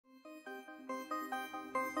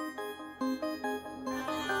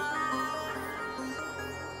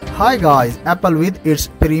Hi guys, Apple with its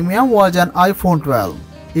premium version iPhone 12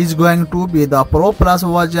 is going to be the Pro Plus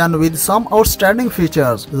version with some outstanding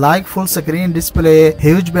features like full screen display,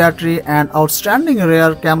 huge battery and outstanding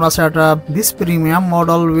rear camera setup. This premium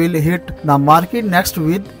model will hit the market next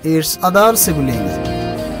with its other siblings.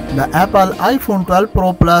 The Apple iPhone 12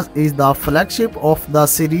 Pro Plus is the flagship of the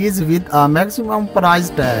series with a maximum price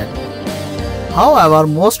tag. However,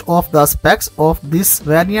 most of the specs of this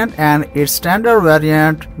variant and its standard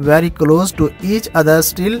variant very close to each other.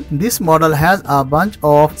 Still, this model has a bunch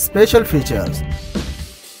of special features.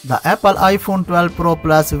 The Apple iPhone 12 Pro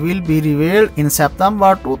Plus will be revealed in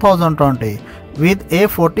September 2020 with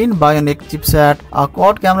A14 Bionic chipset, a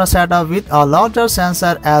quad camera setup with a larger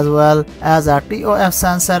sensor as well as a TOF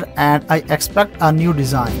sensor, and I expect a new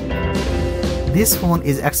design. This phone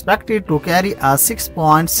is expected to carry a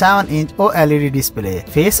 6.7-inch OLED display.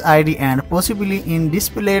 Face ID and possibly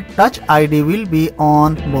in-display Touch ID will be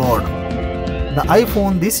on board. The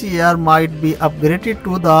iPhone this year might be upgraded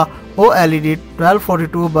to the OLED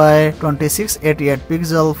 1242 by 2688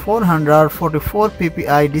 pixel 444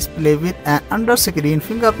 ppi display with an under-screen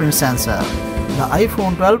fingerprint sensor. The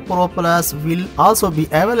iPhone 12 Pro Plus will also be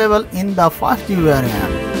available in the 5G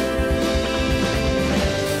variant.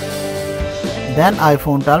 Then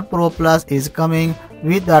iPhone 12 Pro Plus is coming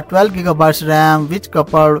with the 12GB RAM, which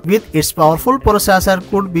coupled with its powerful processor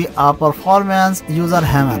could be a performance user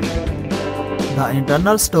heaven. The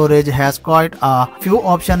internal storage has quite a few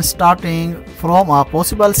options starting from a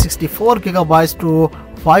possible 64GB to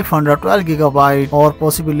 512GB or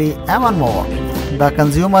possibly even more. The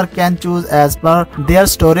consumer can choose as per their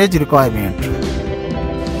storage requirement.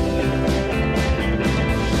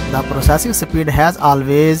 The processing speed has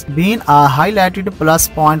always been a highlighted plus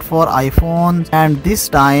point for iPhones, and this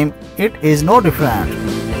time it is no different.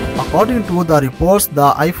 According to the reports,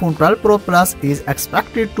 the iPhone 12 Pro Plus is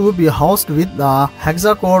expected to be housed with the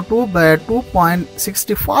hexa-core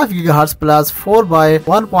 2x2.65 GHz plus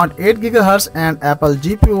 4x1.8 GHz and Apple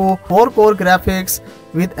GPU 4-core graphics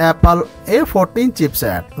with Apple A14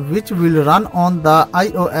 chipset, which will run on the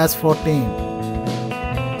iOS 14.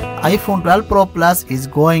 iPhone 12 Pro Plus is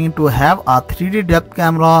going to have a 3D depth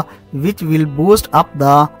camera which will boost up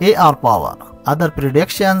the AR power. Other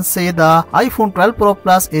predictions say the iPhone 12 Pro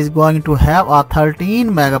Plus is going to have a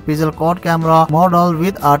 13 megapixel quad camera model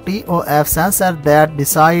with a TOF sensor that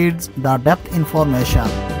decides the depth information.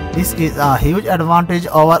 This is a huge advantage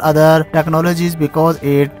over other technologies because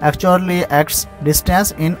it actually acts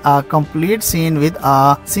distance in a complete scene with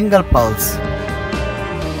a single pulse.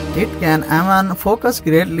 It can even focus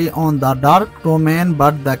greatly on the dark domain,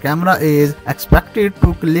 but the camera is expected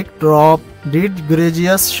to drop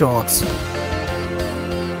gorgeous shots.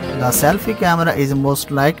 The selfie camera is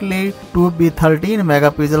most likely to be 13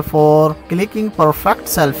 megapixel for clicking perfect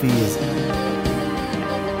selfies.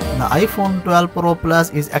 The iPhone 12 Pro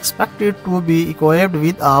Plus is expected to be equipped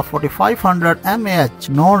with a 4500 mAh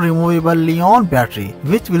non-removable Li-ion battery,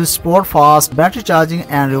 which will support fast battery charging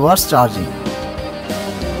and reverse charging.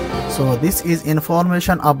 So this is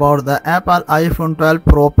information about the Apple iPhone 12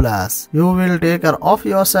 Pro Plus. You will take care of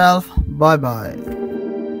yourself. Bye bye.